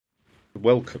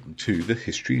Welcome to the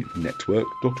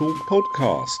HistoryNetwork.org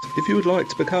podcast. If you would like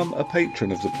to become a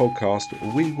patron of the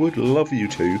podcast, we would love you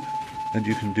to, and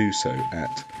you can do so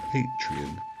at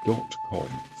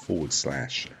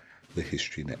patreon.com/the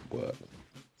History Network.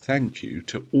 Thank you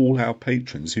to all our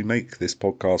patrons who make this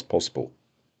podcast possible.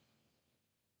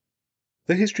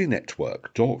 The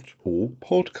HistoryNetwork.org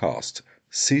podcast,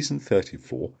 Season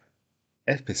 34,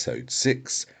 Episode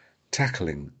 6,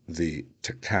 Tackling the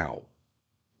Takao.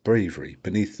 Bravery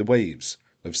beneath the waves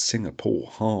of Singapore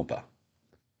Harbour.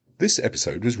 This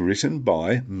episode was written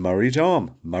by Murray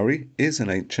Darm. Murray is an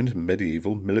ancient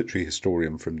medieval military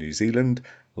historian from New Zealand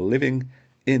living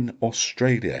in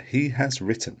Australia. He has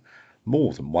written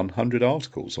more than 100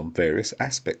 articles on various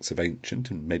aspects of ancient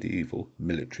and medieval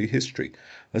military history,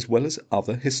 as well as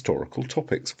other historical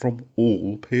topics from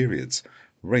all periods,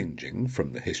 ranging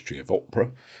from the history of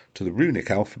opera to the runic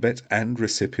alphabet and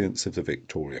recipients of the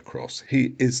Victoria Cross.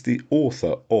 He is the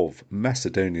author of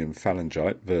Macedonian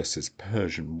Phalangite versus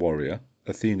Persian Warrior,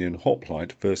 Athenian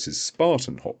Hoplite versus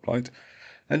Spartan Hoplite,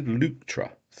 and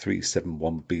Leuctra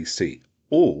 371 BC,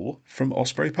 all from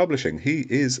Osprey Publishing. He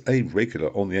is a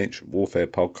regular on the Ancient Warfare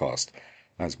podcast,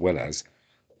 as well as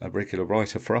a regular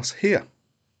writer for us here.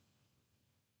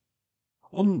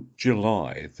 On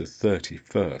July the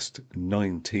 31st,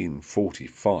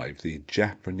 1945, the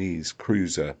Japanese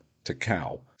cruiser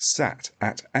Takao sat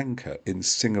at anchor in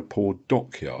Singapore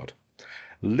dockyard.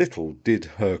 Little did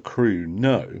her crew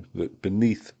know that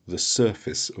beneath the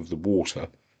surface of the water,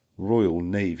 Royal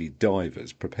Navy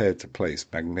divers prepared to place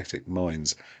magnetic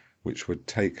mines which would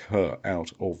take her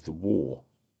out of the war.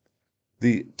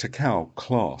 The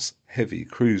Takao-class heavy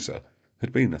cruiser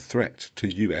had been a threat to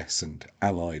US and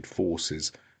Allied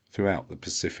forces throughout the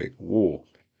Pacific War.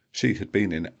 She had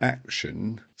been in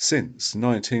action since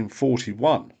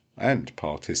 1941 and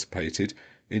participated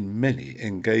in many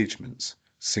engagements,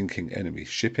 sinking enemy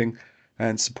shipping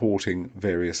and supporting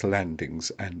various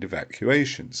landings and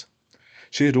evacuations.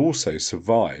 She had also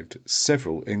survived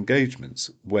several engagements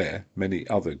where many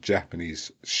other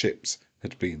Japanese ships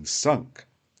had been sunk.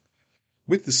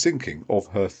 With the sinking of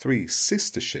her three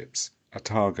sister ships,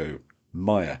 Atago,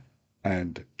 Maya,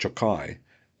 and Chōkai,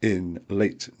 in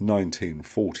late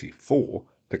 1944,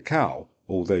 Takao,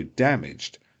 although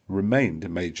damaged, remained a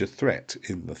major threat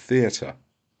in the theatre.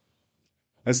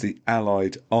 As the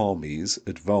Allied armies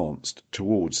advanced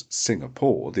towards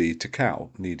Singapore, the Takao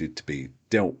needed to be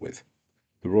dealt with.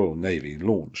 The Royal Navy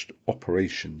launched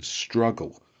Operation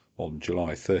Struggle on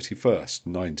July 31st,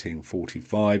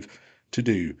 1945, to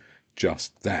do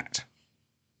just that.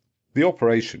 The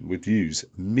operation would use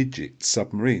midget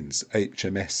submarines.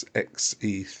 HMS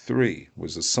XE-3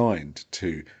 was assigned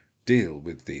to deal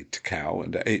with the Takao,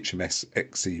 and HMS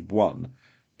XE-1,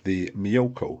 the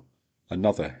Miyoko,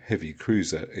 another heavy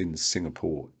cruiser in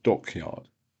Singapore dockyard.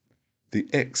 The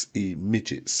XE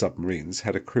midget submarines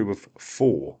had a crew of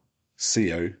 4,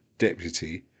 CO,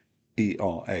 deputy,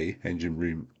 ERA, engine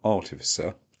room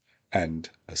artificer, and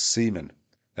a seaman,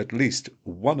 at least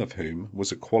one of whom was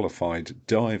a qualified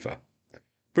diver.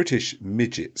 British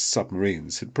midget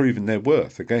submarines had proven their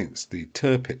worth against the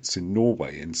Tirpitz in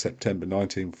Norway in September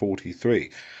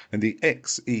 1943, and the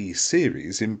XE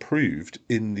series improved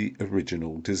in the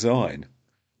original design.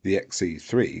 The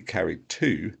XE-3 carried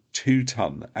two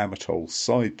 2-ton Amatol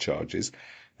side charges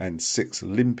and 6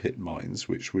 limpet mines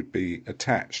which would be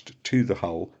attached to the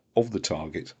hull of the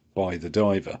target by the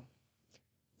diver.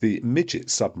 The midget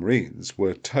submarines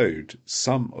were towed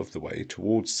some of the way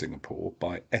towards Singapore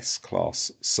by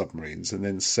S-class submarines and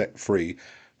then set free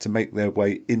to make their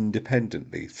way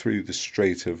independently through the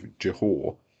Strait of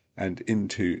Johor and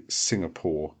into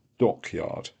Singapore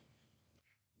dockyard.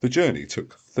 The journey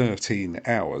took 13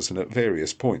 hours, and at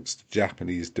various points the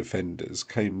Japanese defenders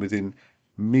came within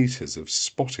meters of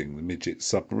spotting the midget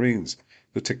submarines.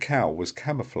 The Takao was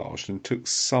camouflaged and took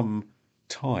some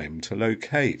time to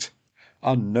locate.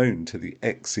 Unknown to the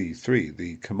XE-3,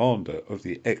 the commander of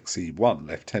the XE-1,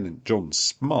 Lieutenant John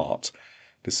Smart,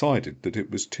 decided that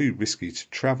it was too risky to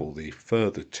travel the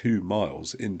further 2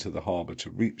 miles into the harbour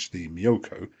to reach the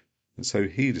Miyoko, and so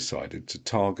he decided to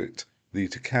target the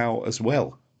Takao as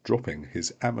well, dropping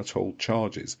his Amatol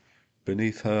charges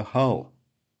beneath her hull.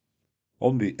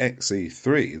 On the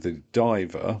XE-3, the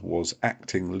diver was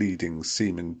acting leading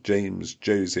seaman James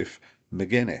Joseph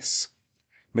McGuinness.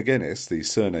 McGuinness, the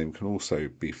surname can also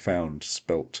be found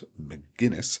spelt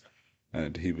McGuinness,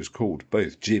 and he was called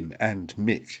both Jim and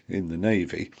Mick in the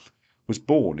Navy, was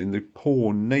born in the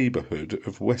poor neighbourhood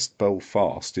of West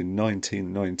Belfast in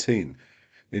 1919.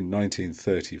 In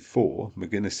 1934,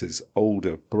 McGuinness's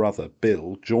older brother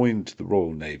Bill joined the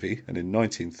Royal Navy, and in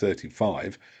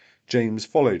 1935, James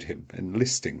followed him,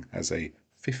 enlisting as a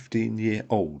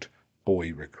 15-year-old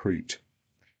boy recruit.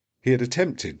 He had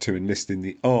attempted to enlist in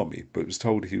the army, but was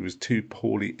told he was too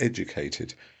poorly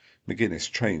educated. McGuinness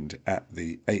trained at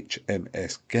the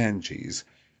HMS Ganges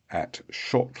at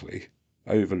Shotley,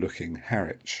 overlooking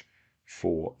Harwich,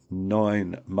 for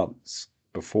 9 months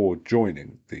before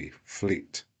joining the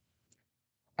fleet.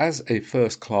 As a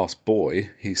first-class boy,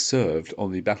 he served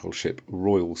on the battleship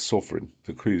Royal Sovereign,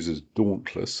 the cruisers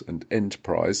Dauntless and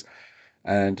Enterprise,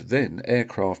 and then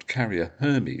aircraft carrier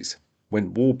Hermes.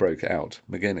 When war broke out,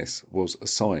 McGuinness was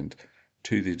assigned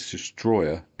to the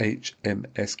destroyer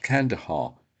HMS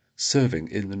Kandahar, serving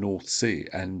in the North Sea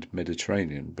and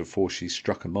Mediterranean before she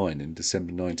struck a mine in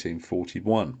December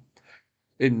 1941.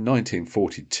 In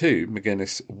 1942,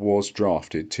 McGuinness was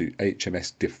drafted to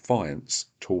HMS Defiance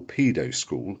Torpedo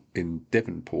School in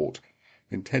Devonport,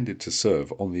 intended to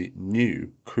serve on the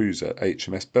new cruiser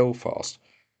HMS Belfast.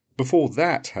 Before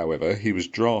that, however, he was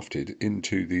drafted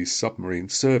into the submarine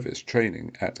service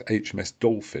training at HMS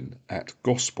Dolphin at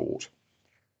Gosport.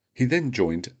 He then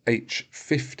joined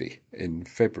H-50 in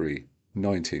February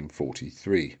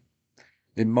 1943.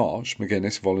 In March,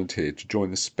 McGuinness volunteered to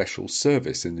join the Special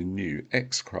Service in the new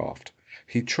X-craft.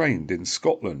 He trained in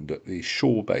Scotland at the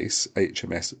shore base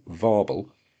HMS Varble,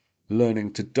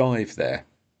 learning to dive there.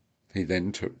 He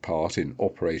then took part in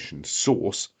Operation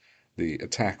Source, the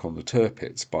attack on the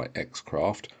Tirpitz by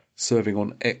X-craft, serving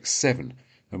on X-7,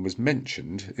 and was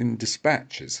mentioned in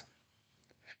dispatches.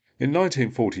 In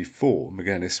 1944,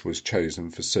 McGuinness was chosen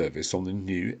for service on the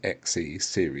new XE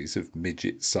series of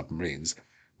midget submarines,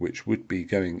 which would be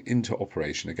going into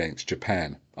operation against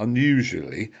Japan.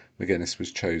 Unusually, McGuinness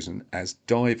was chosen as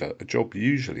diver, a job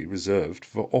usually reserved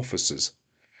for officers.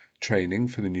 Training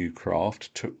for the new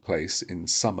craft took place in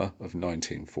summer of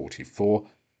 1944,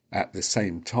 at the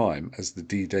same time as the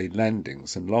D-Day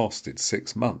landings, and lasted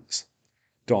 6 months.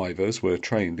 Divers were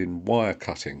trained in wire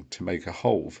cutting to make a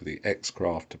hole for the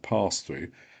X-craft to pass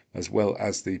through, as well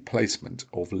as the placement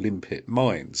of limpet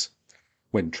mines.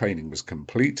 When training was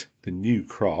complete, the new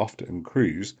craft and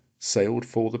crews sailed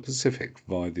for the Pacific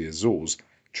via the Azores,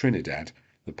 Trinidad,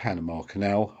 the Panama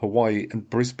Canal, Hawaii and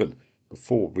Brisbane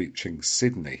before reaching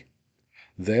Sydney.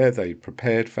 There they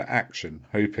prepared for action,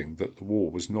 hoping that the war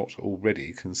was not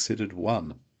already considered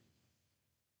won.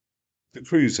 The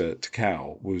cruiser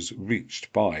Takao was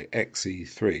reached by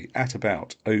XE3 at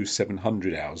about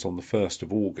 0700 hours on the 1st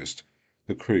of August.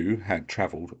 The crew had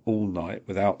travelled all night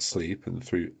without sleep and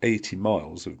through 80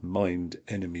 miles of mined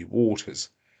enemy waters.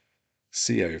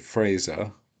 C.O.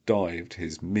 Fraser dived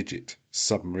his midget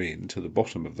submarine to the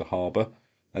bottom of the harbour,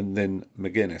 and then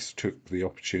McGuinness took the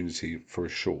opportunity for a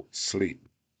short sleep.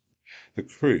 The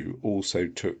crew also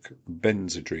took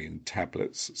benzodrine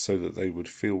tablets so that they would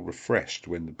feel refreshed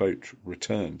when the boat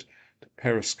returned to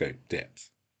periscope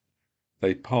depth.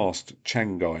 They passed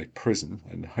Shanghai prison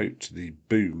and hoped the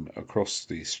boom across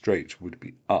the strait would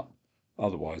be up,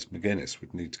 otherwise McGuinness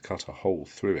would need to cut a hole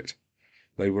through it.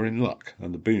 They were in luck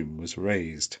and the boom was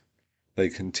raised. They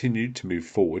continued to move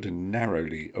forward and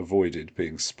narrowly avoided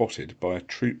being spotted by a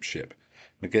troop ship.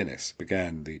 McGuinness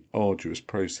began the arduous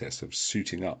process of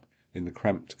suiting up in the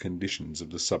cramped conditions of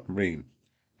the submarine.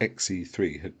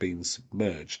 XE3 had been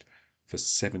submerged for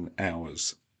 7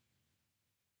 hours.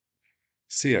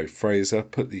 C.O. Fraser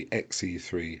put the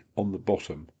XE3 on the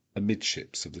bottom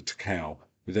amidships of the Takao,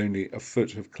 with only a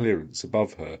foot of clearance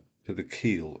above her to the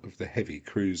keel of the heavy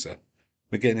cruiser.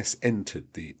 McGuinness entered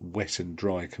the wet and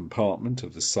dry compartment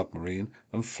of the submarine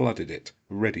and flooded it,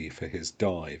 ready for his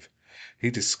dive. He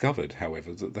discovered,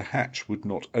 however, that the hatch would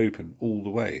not open all the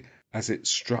way, as it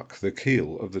struck the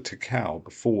keel of the Takao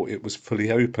before it was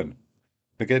fully open.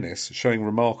 McGuinness, showing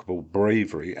remarkable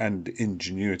bravery and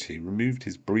ingenuity, removed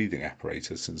his breathing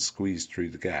apparatus and squeezed through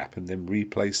the gap, and then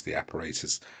replaced the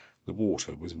apparatus. The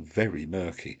water was very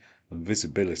murky, and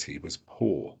visibility was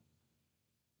poor.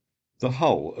 The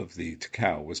hull of the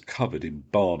Takao was covered in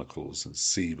barnacles and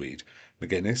seaweed.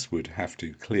 McGuinness would have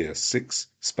to clear 6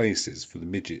 spaces for the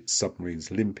midget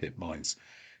submarine's limpet mines.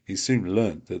 He soon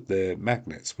learnt that their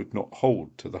magnets would not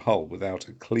hold to the hull without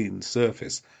a clean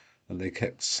surface, and they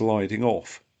kept sliding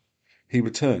off. He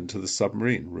returned to the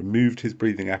submarine, removed his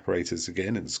breathing apparatus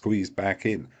again, and squeezed back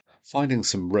in. Finding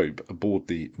some rope aboard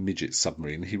the midget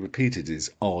submarine, he repeated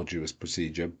his arduous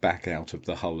procedure back out of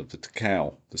the hull of the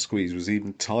Takao. The squeeze was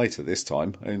even tighter this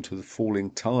time, owing to the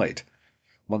falling tide.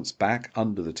 Once back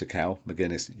under the Takao,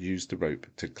 McGuinness used the rope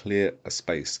to clear a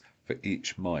space for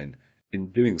each mine. In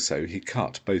doing so, he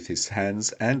cut both his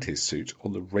hands and his suit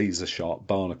on the razor-sharp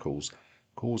barnacles,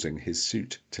 causing his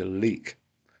suit to leak.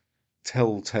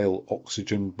 Telltale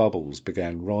oxygen bubbles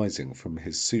began rising from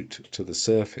his suit to the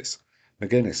surface.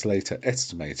 McGuinness later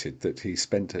estimated that he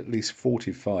spent at least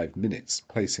 45 minutes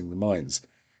placing the mines.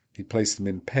 He placed them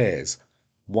in pairs,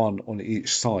 one on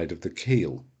each side of the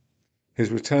keel. His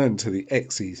return to the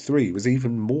XE3 was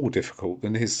even more difficult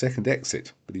than his second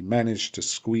exit, but he managed to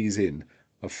squeeze in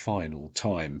a final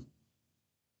time.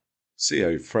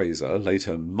 C.O. Fraser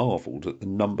later marvelled at the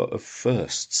number of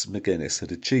firsts McGuinness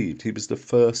had achieved. He was the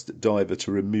first diver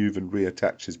to remove and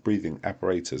reattach his breathing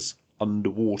apparatus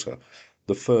underwater,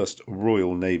 the first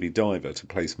Royal Navy diver to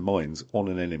place mines on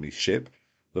an enemy ship,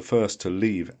 the first to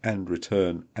leave and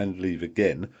return and leave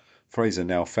again. Fraser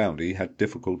now found he had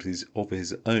difficulties of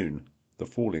his own. The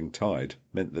falling tide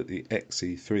meant that the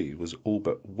XE3 was all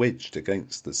but wedged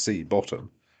against the sea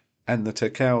bottom, and the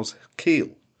Takao's keel.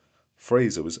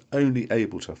 Fraser was only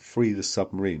able to free the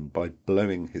submarine by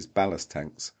blowing his ballast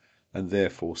tanks and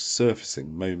therefore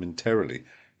surfacing momentarily.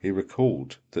 He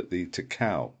recalled that the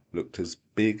Takao looked as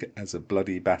big as a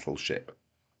bloody battleship.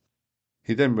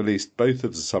 He then released both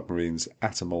of the submarine's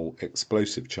atomol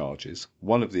explosive charges.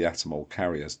 One of the atomol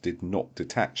carriers did not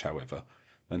detach, however,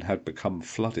 and had become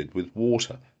flooded with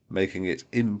water, making it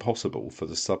impossible for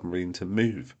the submarine to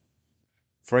move.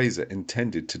 Fraser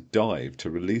intended to dive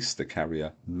to release the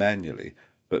carrier manually,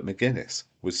 but McGuinness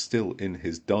was still in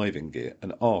his diving gear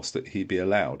and asked that he be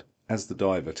allowed, as the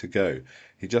diver, to go.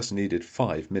 He just needed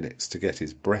 5 minutes to get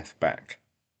his breath back.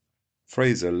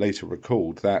 Fraser later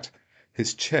recalled that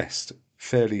his chest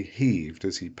fairly heaved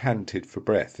as he panted for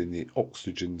breath in the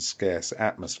oxygen-scarce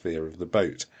atmosphere of the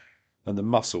boat, and the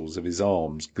muscles of his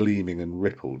arms gleaming and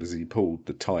rippled as he pulled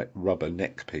the tight rubber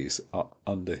neckpiece up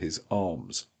under his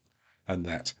arms, and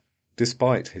that,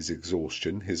 despite his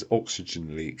exhaustion, his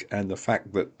oxygen leak, and the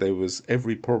fact that there was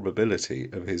every probability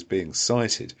of his being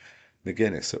sighted,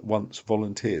 McGuinness at once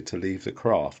volunteered to leave the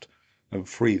craft and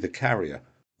free the carrier,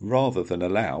 rather than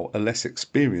allow a less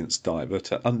experienced diver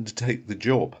to undertake the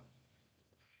job.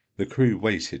 The crew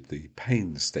waited the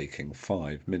painstaking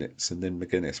 5 minutes, and then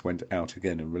McGuinness went out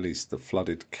again and released the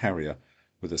flooded carrier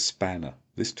with a spanner.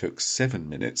 This took 7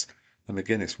 minutes, and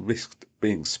McGuinness risked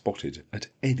being spotted at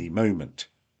any moment.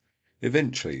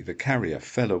 Eventually the carrier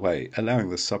fell away, allowing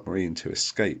the submarine to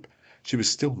escape. She was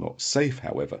still not safe,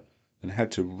 however, and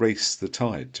had to race the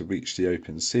tide to reach the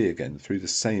open sea again through the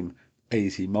same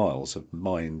 80 miles of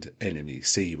mined enemy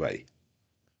seaway.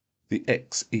 The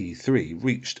XE3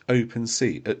 reached open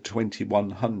sea at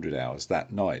 2100 hours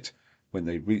that night. When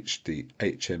they reached the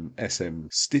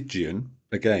HMSM Stygian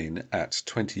again at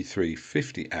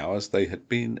 2350 hours, they had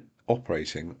been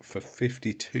operating for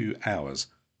 52 hours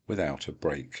without a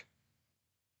break.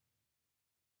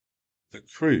 The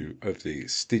crew of the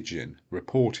Stygian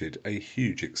reported a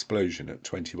huge explosion at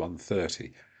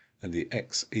 2130, and the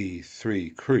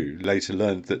XE3 crew later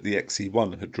learned that the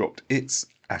XE1 had dropped its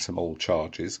atomol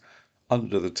charges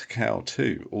under the Takao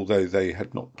too, although they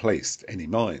had not placed any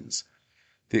mines.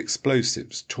 The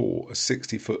explosives tore a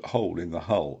 60-foot hole in the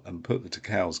hull and put the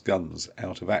Takao's guns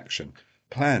out of action.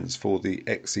 Plans for the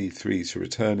XE3 to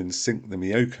return and sink the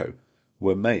Myoko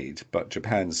were made, but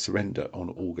Japan's surrender on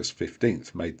August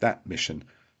 15th made that mission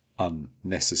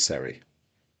unnecessary.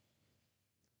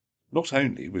 Not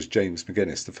only was James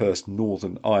McGuinness the first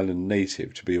Northern Ireland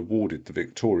native to be awarded the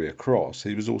Victoria Cross,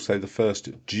 he was also the first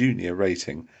junior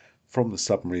rating from the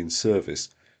submarine service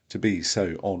to be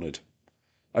so honoured.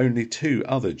 Only 2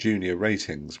 other junior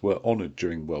ratings were honoured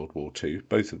during World War II.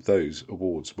 Both of those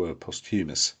awards were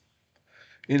posthumous.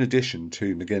 In addition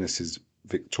to McGuinness's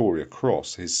Victoria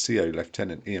Cross, his CO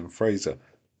Lieutenant Ian Fraser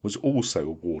was also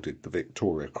awarded the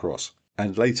Victoria Cross,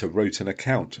 and later wrote an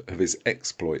account of his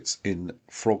exploits in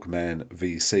Frogman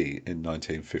VC in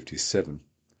 1957.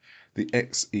 The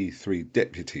XE3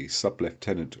 Deputy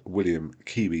Sub-Lieutenant William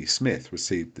Kiwi Smith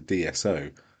received the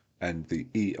DSO, and the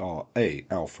ERA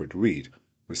Alfred Reed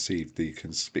received the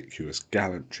Conspicuous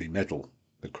Gallantry Medal.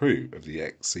 The crew of the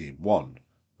XE1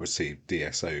 received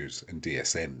DSOs and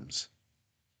DSMs.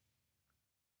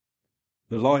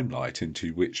 The limelight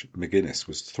into which McGuinness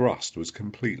was thrust was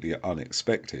completely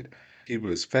unexpected. He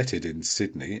was feted in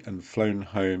Sydney and flown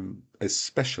home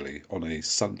especially on a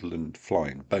Sunderland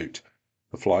flying boat.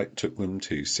 The flight took them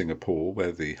to Singapore,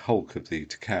 where the hulk of the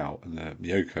Takao and the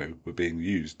Myoko were being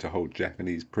used to hold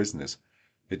Japanese prisoners.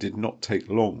 It did not take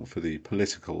long for the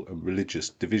political and religious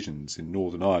divisions in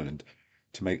Northern Ireland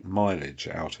to make mileage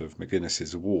out of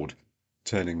McGuinness's award,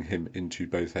 turning him into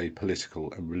both a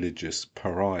political and religious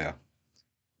pariah.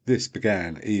 This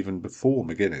began even before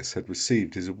McGuinness had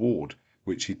received his award,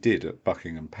 which he did at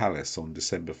Buckingham Palace on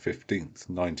December 15th,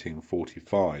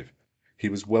 1945. He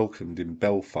was welcomed in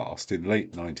Belfast in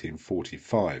late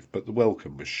 1945, but the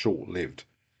welcome was short-lived.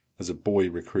 As a boy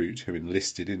recruit who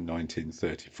enlisted in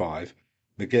 1935,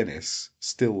 Magennis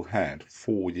still had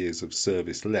 4 years of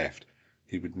service left.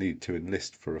 He would need to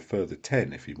enlist for a further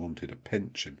 10 if he wanted a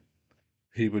pension.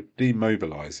 He would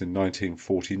demobilise in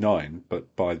 1949,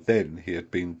 but by then he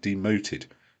had been demoted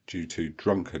due to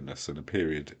drunkenness and a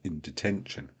period in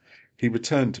detention. He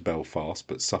returned to Belfast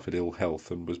but suffered ill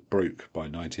health and was broke by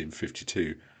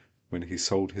 1952 when he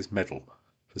sold his medal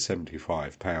for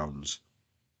 £75.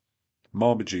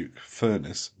 Marmaduke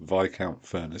Furness, Viscount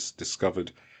Furness,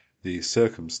 discovered the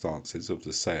circumstances of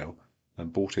the sale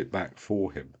and bought it back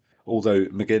for him, although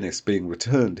Magennis being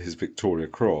returned his Victoria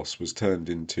Cross was turned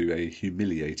into a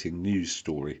humiliating news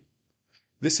story.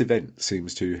 This event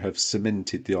seems to have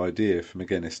cemented the idea for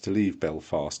Magennis to leave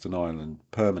Belfast and Ireland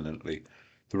permanently.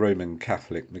 The Roman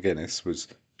Catholic Magennis was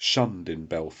shunned in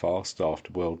Belfast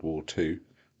after World War II.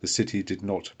 The city did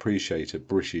not appreciate a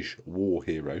British war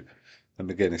hero, and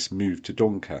Magennis moved to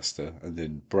Doncaster and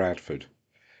then Bradford.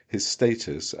 His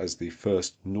status as the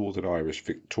first Northern Irish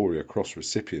Victoria Cross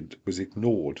recipient was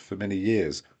ignored for many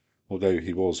years, although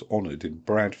he was honoured in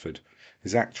Bradford.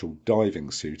 His actual diving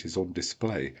suit is on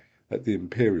display at the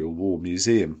Imperial War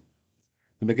Museum.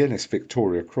 The Magennis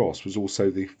Victoria Cross was also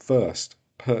the first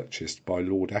purchased by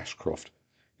Lord Ashcroft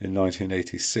in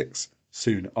 1986,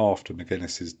 soon after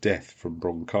Magennis's death from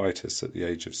bronchitis at the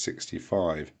age of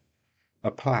 65. A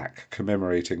plaque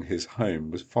commemorating his home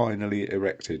was finally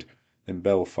erected in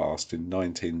Belfast in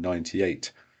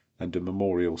 1998 and a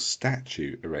memorial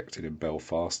statue erected in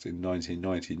Belfast in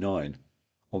 1999.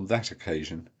 On that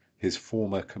occasion, his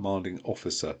former commanding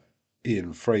officer,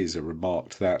 Ian Fraser,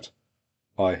 remarked that,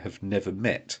 "I have never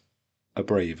met a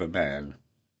braver man."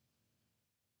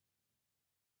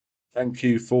 Thank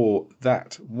you for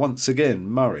that once again,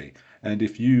 Murray. And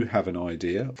if you have an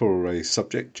idea for a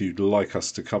subject you'd like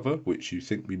us to cover, which you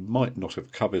think we might not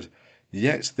have covered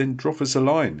yet, then drop us a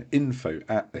line,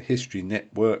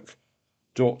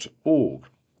 info@thehistorynetwork.org.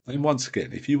 And once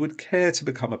again, if you would care to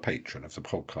become a patron of the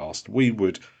podcast, we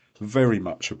would very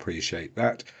much appreciate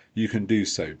that. You can do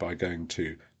so by going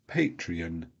to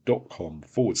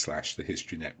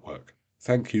patreon.com/thehistorynetwork.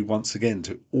 Thank you once again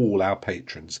to all our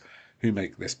patrons who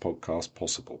make this podcast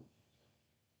possible.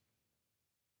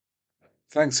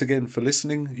 Thanks again for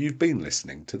listening. You've been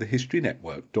listening to the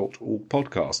historynetwork.org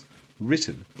podcast,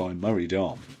 written by Murray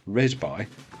Darm, read by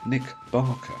Nick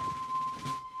Barker.